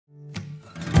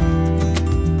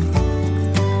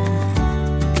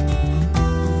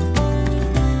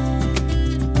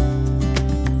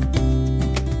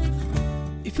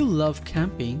love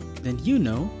camping, then you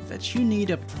know that you need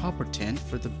a proper tent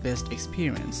for the best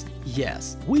experience.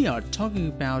 Yes, we are talking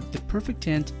about the perfect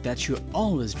tent that you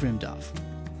always dreamed of.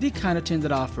 The kind of tent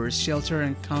that offers shelter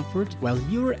and comfort while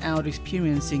you're out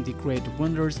experiencing the great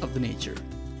wonders of the nature.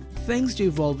 Thanks to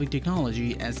evolving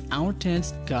technology, as our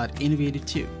tents got innovative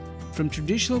too. From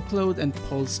traditional cloth and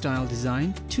pole style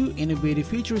design to innovative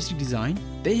futuristic design,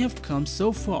 they have come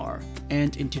so far.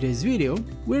 And in today's video,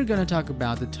 we're gonna talk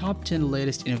about the top 10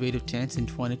 latest innovative tents in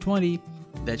 2020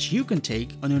 that you can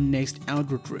take on your next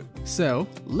outdoor trip. So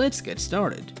let's get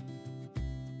started.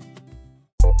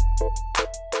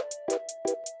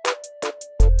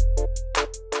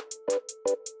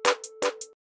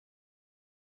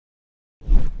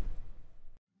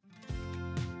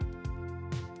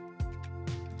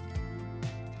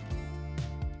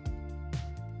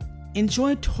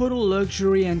 Enjoy total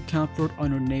luxury and comfort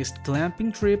on your next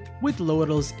glamping trip with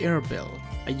Lotus Air Belle,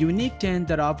 a unique tent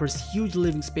that offers huge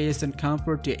living space and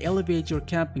comfort to elevate your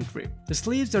camping trip. The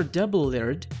sleeves are double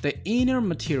layered, the inner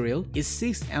material is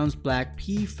 6-ounce black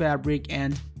pea fabric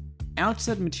and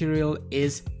outside material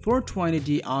is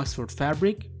 420D Oxford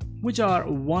fabric, which are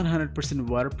 100%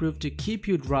 waterproof to keep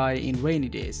you dry in rainy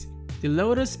days. The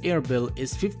Lotus Air Belle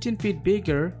is 15 feet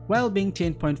bigger while being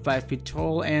 10.5 feet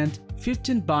tall and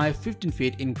 15 by 15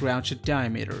 feet in ground sheet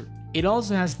diameter. It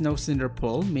also has no center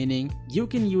pole, meaning you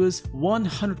can use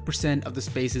 100% of the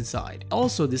space inside.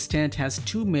 Also, this tent has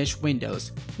 2 mesh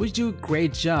windows, which do a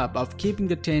great job of keeping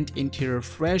the tent interior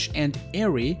fresh and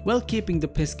airy while keeping the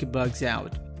pesky bugs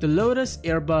out. The Lotus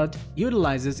Air Belle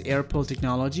utilizes air pole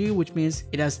technology, which means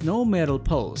it has no metal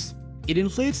poles. It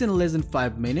inflates in less than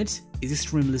 5 minutes, is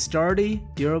extremely sturdy,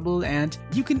 durable, and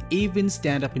you can even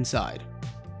stand up inside.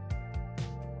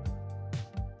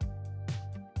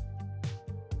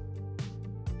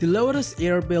 The Lotus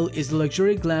Air Belle is a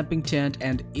luxury glamping tent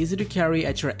and easy to carry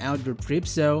at your outdoor trip,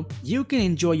 so you can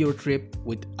enjoy your trip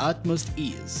with utmost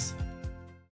ease.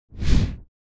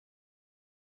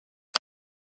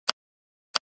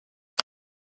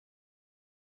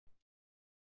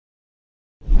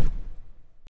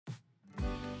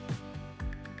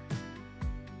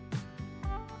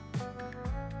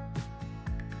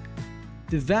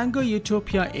 The Vango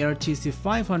Utopia Air TC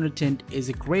 500 tent is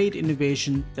a great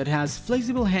innovation that has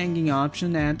flexible hanging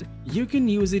option and you can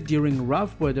use it during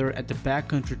rough weather at the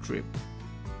backcountry trip.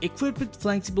 Equipped with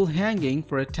flexible hanging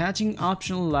for attaching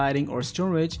optional lighting or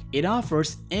storage, it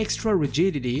offers extra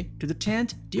rigidity to the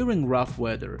tent during rough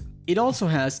weather. It also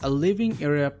has a living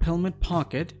area pelmet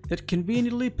pocket that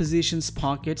conveniently positions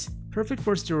pockets perfect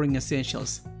for storing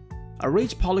essentials. A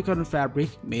rich polycotton fabric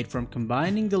made from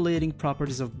combining the leading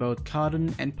properties of both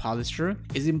cotton and polyester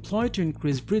is employed to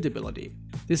increase breathability.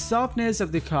 The softness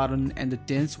of the cotton and the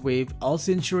dense wave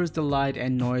also ensures the light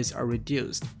and noise are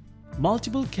reduced.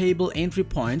 Multiple cable entry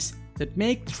points that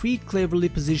make 3 cleverly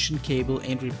positioned cable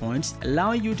entry points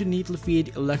allow you to neatly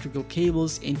feed electrical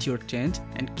cables into your tent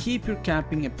and keep your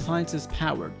camping appliances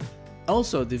powered.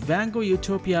 Also, the Vango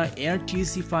Utopia Air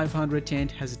TC 500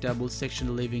 tent has a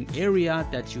double-section living area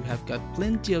that you have got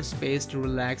plenty of space to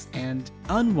relax and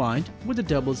unwind with a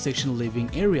double-section living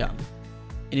area.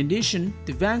 In addition,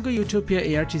 the Vango Utopia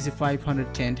Air TC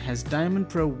 500 tent has Diamond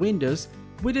Pro windows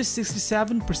which is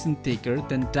 67% thicker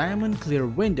than diamond clear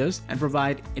windows and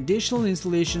provide additional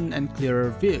insulation and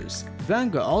clearer views.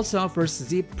 Vango also offers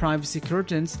zip privacy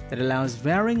curtains that allows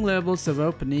varying levels of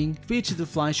opening, feature the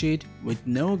fly sheet with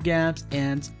no gaps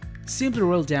and simply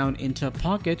roll down into a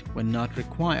pocket when not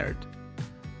required.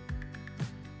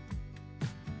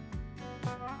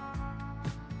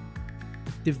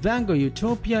 The Vango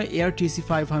Utopia Air TC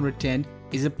 500 tent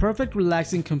is a perfect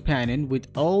relaxing companion with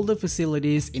all the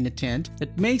facilities in a tent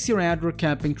that makes your outdoor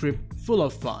camping trip full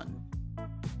of fun.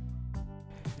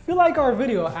 If you like our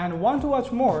video and want to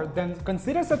watch more, then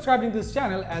consider subscribing to this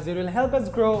channel as it will help us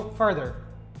grow further.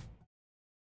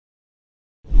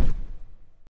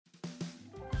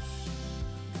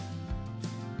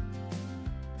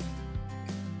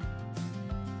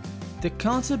 The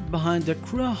concept behind the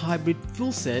Crua Hybrid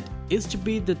full set is to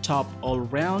be the top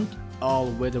all-round,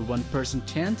 all-weather one-person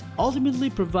tent, ultimately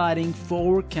providing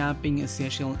 4 camping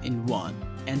essentials in one.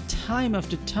 And time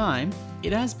after time,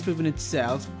 it has proven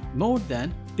itself more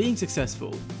than being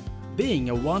successful. Being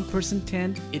a one-person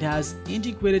tent, it has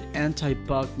integrated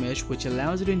anti-bug mesh which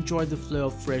allows you to enjoy the flow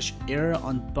of fresh air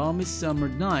on balmy summer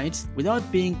nights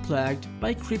without being plagued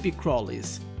by creepy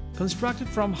crawlies. Constructed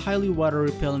from highly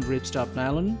water-repellent ripstop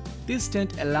nylon, this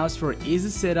tent allows for easy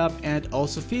setup and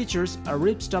also features a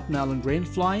ripstop nylon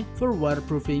rainfly for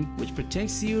waterproofing, which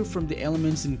protects you from the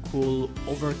elements in cool,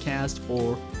 overcast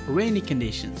or rainy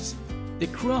conditions. The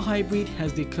Crua Hybrid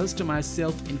has the customized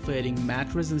self-inflating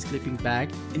mattress and sleeping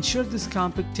bag, ensure this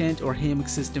compact tent or hammock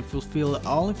system fulfill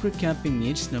all of your camping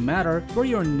needs no matter where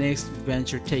your next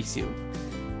adventure takes you.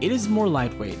 It is more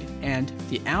lightweight, and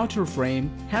the outer frame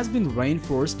has been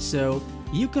reinforced so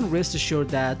you can rest assured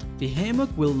that the hammock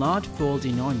will not fold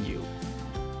in on you.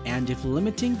 And if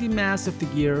limiting the mass of the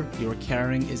gear you're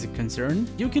carrying is a concern,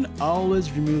 you can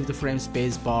always remove the frame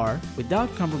space bar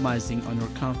without compromising on your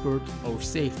comfort or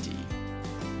safety.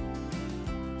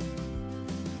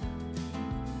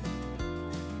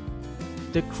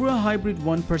 The Crua Hybrid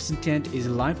 1% tent is a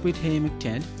lightweight hammock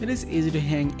tent that is easy to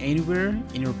hang anywhere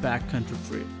in your backcountry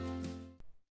trip.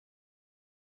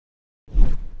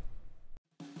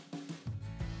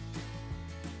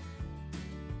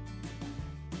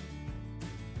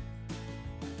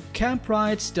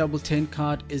 Kamp-Rite's double tent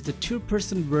cot is the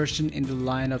two-person version in the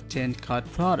line of tent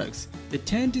cot products. The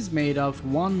tent is made of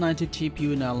 190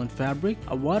 Tepui nylon fabric,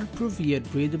 a waterproof yet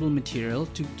breathable material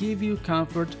to give you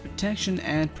comfort, protection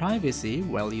and privacy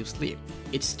while you sleep.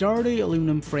 Its sturdy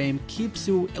aluminum frame keeps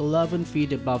you 11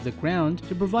 feet above the ground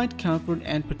to provide comfort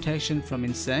and protection from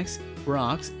insects,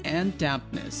 rocks and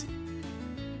dampness.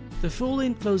 The fully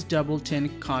enclosed double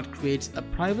tent cot creates a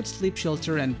private sleep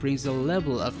shelter and brings a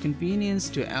level of convenience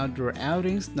to outdoor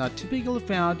outings not typically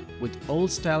found with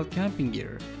old-style camping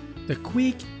gear. The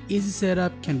quick, easy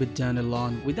setup can be done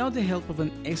alone without the help of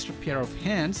an extra pair of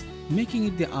hands, making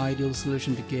it the ideal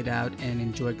solution to get out and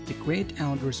enjoy the great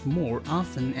outdoors more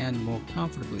often and more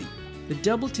comfortably. The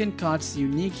double tent cot's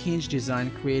unique hinge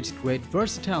design creates great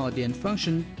versatility and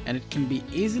function, and it can be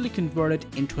easily converted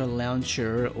into a lounge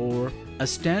chair or a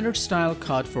standard style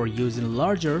cot for use in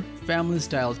larger family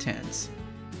style tents.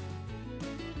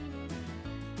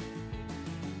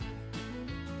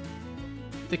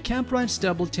 The Kamp-Rite's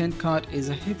double tent cot is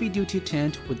a heavy duty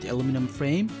tent with aluminum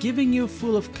frame, giving you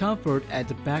full of comfort at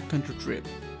the backcountry trip.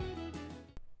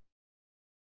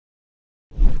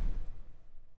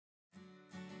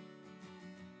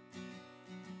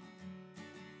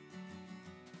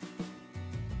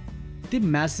 The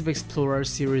massive Explorer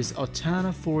series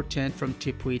AUTANA 4 tent from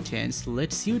Tepui Tents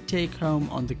lets you take home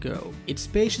on the go. Its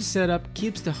spacious setup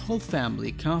keeps the whole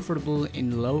family comfortable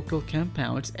in local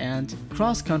compounds and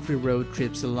cross-country road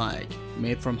trips alike.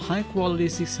 Made from high-quality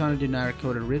 600 dinar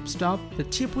coated ripstop, the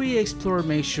Tepui Explorer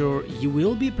makes sure you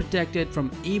will be protected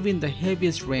from even the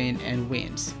heaviest rain and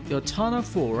winds. The AUTANA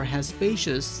 4 has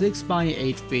spacious 6 by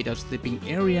 8 feet of sleeping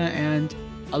area and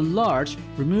a large,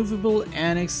 removable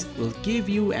annex will give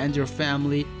you and your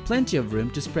family plenty of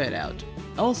room to spread out.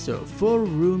 Also, full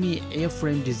roomy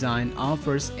airframe design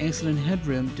offers excellent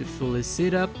headroom to fully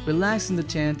sit up, relax in the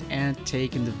tent and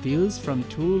take in the views from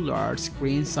two large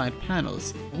screen side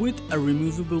panels. With a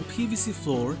removable PVC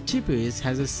floor, Tepui's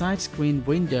has a side screen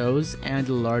windows and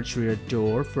a large rear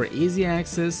door for easy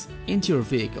access into your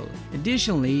vehicle.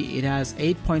 Additionally, it has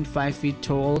 8.5 feet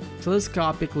tall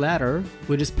telescopic ladder,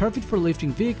 which is perfect for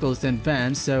lifting vehicles and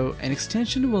vans, so an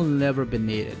extension will never be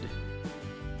needed.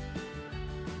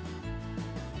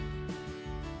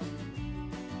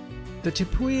 The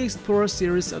Tepui Explorer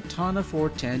Series AUTANA 4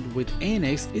 tent with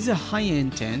annex is a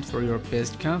high-end tent for your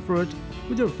best comfort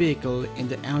with your vehicle in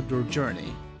the outdoor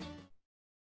journey.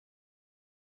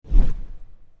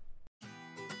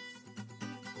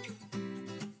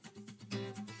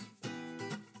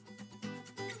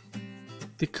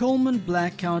 The Coleman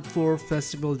Blackout 4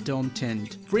 Festival Dome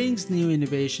Tent brings new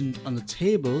innovation on the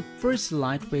table for its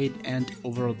lightweight and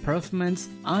overall performance,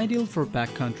 ideal for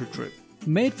backcountry trip.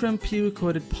 Made from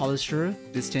PU-coated polyester,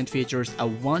 this tent features a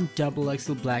 1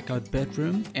 XXL blackout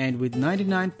bedroom, and with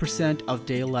 99% of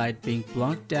daylight being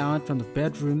blocked out from the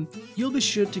bedroom, you'll be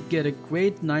sure to get a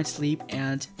great night's sleep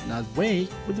and not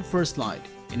wake with the first light.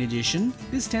 In addition,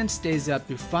 this tent stays up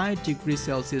to 5 degrees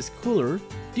Celsius cooler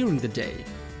during the day.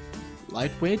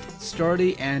 Lightweight,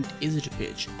 sturdy and easy to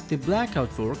pitch. The Blackout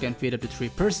 4 can fit up to 3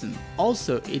 persons.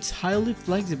 Also, its highly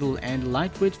flexible and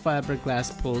lightweight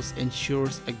fiberglass pulls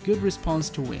ensures a good response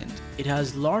to wind. It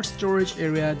has large storage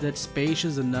area that's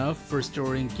spacious enough for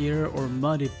storing gear or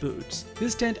muddy boots.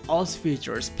 This tent also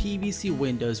features PVC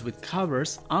windows with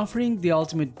covers, offering the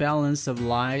ultimate balance of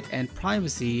light and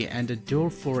privacy and a door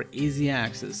for easy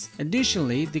access.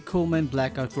 Additionally, the Coleman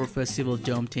Blackout 4 Festival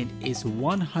Dome Tent is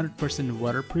 100%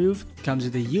 waterproof, comes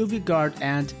with a UV guard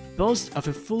and boasts of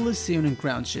a fully sewn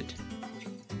ground sheet.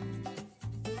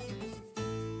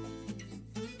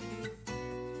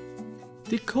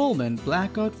 The Coleman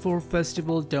Blackout 4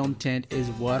 Festival Dome Tent is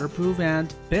waterproof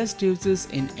and best uses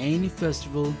in any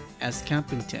festival as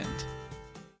camping tent.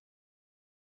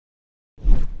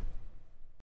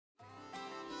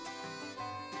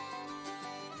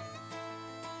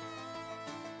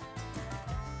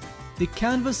 The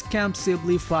Canvas Kamp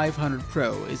SIBLEY 500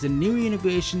 Pro is a new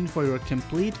innovation for your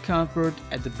complete comfort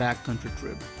at the backcountry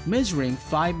trip. Measuring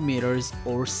 5 meters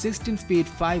or 16 feet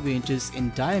 5 inches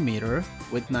in diameter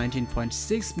with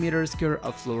 19.6 meters square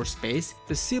of floor space,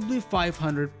 the SIBLEY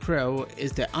 500 Pro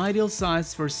is the ideal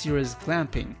size for serious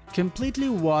glamping. Completely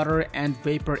water and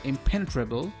vapor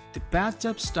impenetrable, the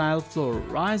bathtub-style floor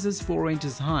rises 4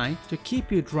 inches high to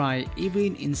keep you dry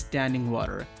even in standing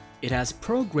water. It has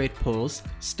pro-grade poles,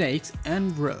 stakes,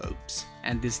 and ropes,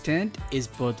 and this tent is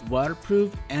both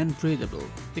waterproof and breathable.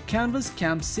 The Canvas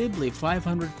Kamp SIBLEY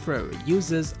 500 Pro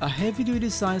uses a heavy-duty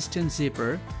size tent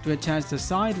zipper to attach the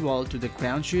side wall to the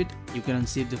ground sheet. You can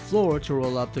unzip the floor to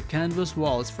roll up the canvas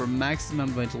walls for maximum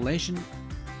ventilation.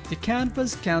 The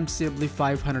Canvas Kamp SIBLEY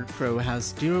 500 Pro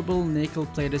has durable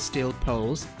nickel-plated steel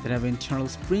poles that have internal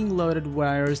spring-loaded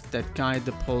wires that guide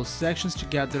the pole sections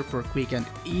together for quick and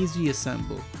easy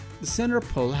assembly. The center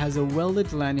pole has a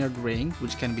welded lanyard ring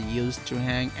which can be used to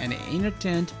hang an inner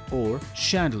tent or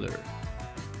chandelier.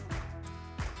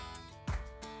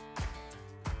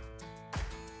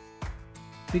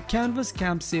 The Canvas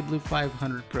Kamp SIBLEY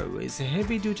 500 Pro is a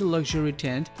heavy-duty luxury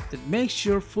tent that makes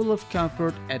sure full of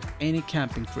comfort at any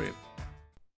camping trip.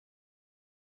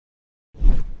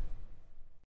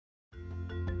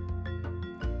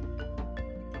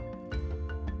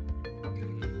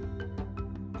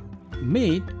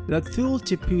 Meet the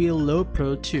ThuleTepui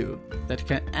Low-Pro 2 that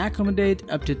can accommodate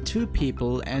up to 2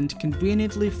 people and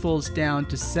conveniently folds down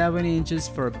to 7 inches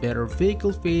for better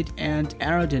vehicle fit and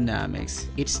aerodynamics.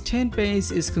 Its tent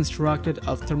base is constructed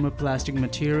of thermoplastic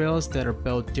materials that are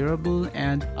both durable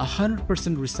and 100%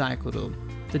 recyclable.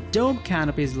 The dome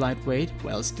canopy is lightweight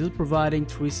while still providing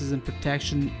 3-season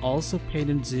protection. Also,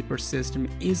 painted zipper system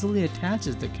easily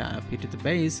attaches the canopy to the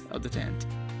base of the tent.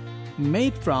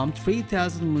 Made from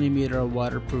 3000mm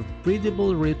waterproof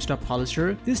breathable ripstop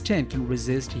polyester, this tent can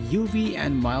resist UV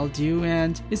and mildew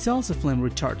and is also flame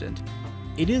retardant.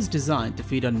 It is designed to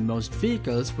fit on most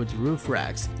vehicles with roof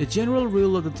racks. The general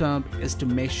rule of the thumb is to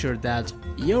make sure that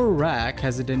your rack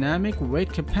has a dynamic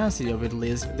weight capacity of at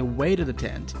least the weight of the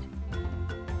tent.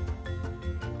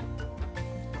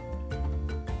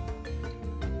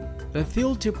 The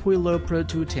ThuleTepui Low-Pro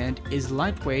 2 tent is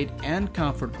lightweight and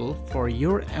comfortable for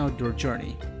your outdoor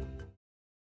journey.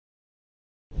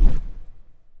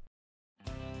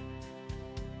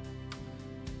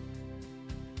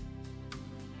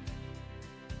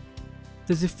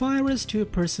 The Zephyros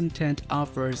 2-person tent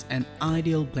offers an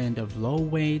ideal blend of low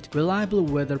weight, reliable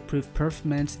weatherproof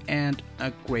performance, and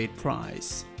a great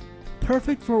price.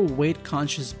 Perfect for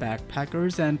weight-conscious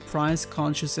backpackers and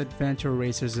price-conscious adventure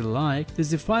racers alike, the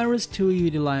Zephyros 2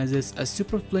 utilizes a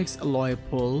Superflex alloy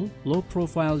pole,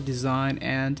 low-profile design,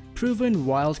 and proven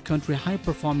wild country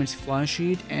high-performance fly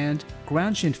sheet and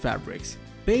ground sheet fabrics.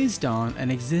 Based on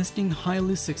an existing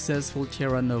highly successful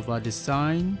Terra Nova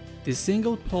design, the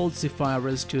single-pole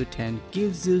Zephyros 2 tent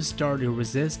gives you sturdy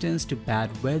resistance to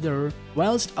bad weather,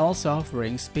 whilst also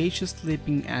offering spacious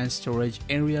sleeping and storage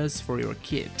areas for your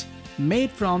kit.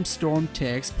 Made from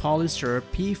StormTech's polyester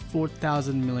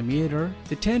P4000mm,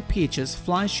 the tent pitches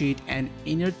fly sheet and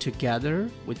inner together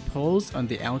with poles on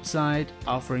the outside,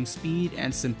 offering speed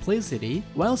and simplicity,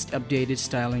 whilst updated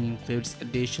styling includes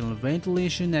additional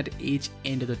ventilation at each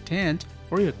end of the tent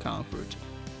for your comfort.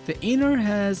 The inner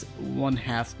has one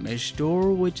half mesh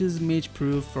door which is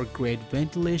mesh-proof for great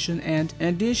ventilation, and an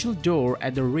additional door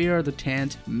at the rear of the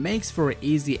tent makes for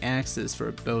easy access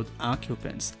for both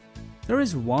occupants. There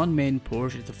is one main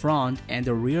porch at the front, and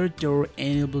the rear door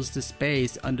enables the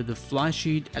space under the fly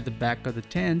sheet at the back of the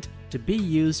tent to be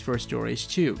used for storage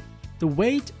too. The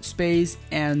weight, space,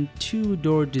 and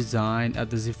 2-door design of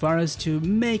the Zephyros 2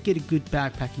 make it a good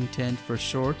backpacking tent for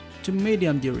short to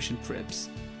medium duration trips.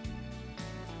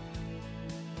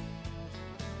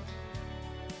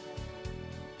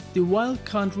 The Wild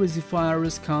Country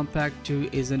Zephyros Compact 2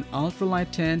 is an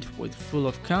ultralight tent with full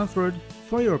of comfort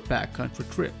for your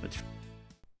backcountry trip.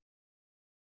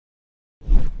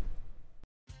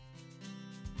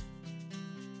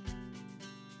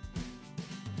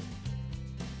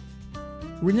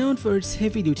 Renowned for its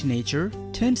heavy-duty nature,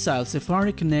 Tentsile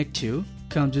Safari Connect 2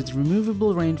 comes with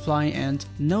removable rainfly and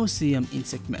no-seam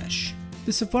insect mesh.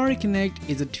 The Safari Connect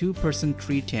is a 2-person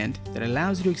tree tent that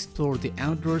allows you to explore the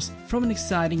outdoors from an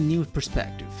exciting new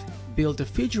perspective. Built a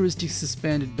futuristic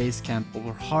suspended base camp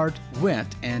over hard, wet,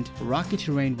 and rocky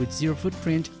terrain with zero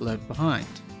footprint left behind.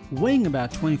 Weighing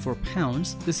about 24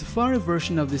 pounds, the Safari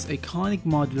version of this iconic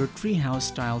modular treehouse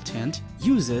style tent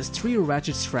uses 3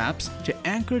 ratchet straps to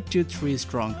anchor to 3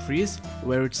 strong trees,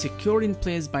 where it's secured in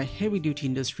place by heavy-duty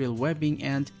industrial webbing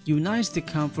and unites the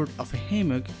comfort of a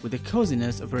hammock with the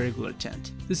coziness of a regular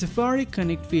tent. The Safari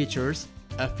Connect features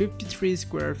a 53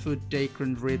 square foot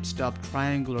Dacron ripstop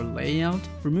triangular layout,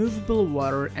 removable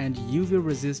water and UV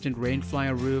resistant rainfly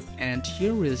roof, and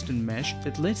tear resistant mesh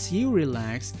that lets you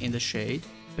relax in the shade,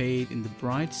 bathe in the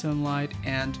bright sunlight,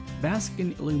 and bask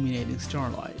in illuminating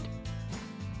starlight.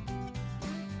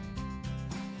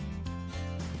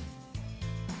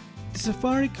 The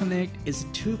Safari Connect is a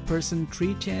 2-person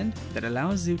tree tent that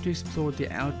allows you to explore the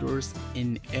outdoors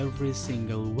in every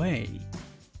single way.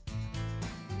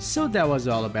 So that was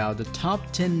all about the top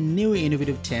 10 new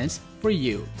innovative tents for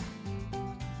you.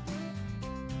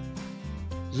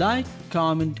 Like,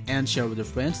 comment and share with your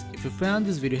friends if you found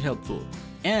this video helpful.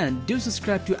 And do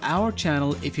subscribe to our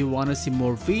channel if you want to see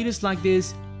more videos like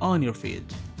this on your feed.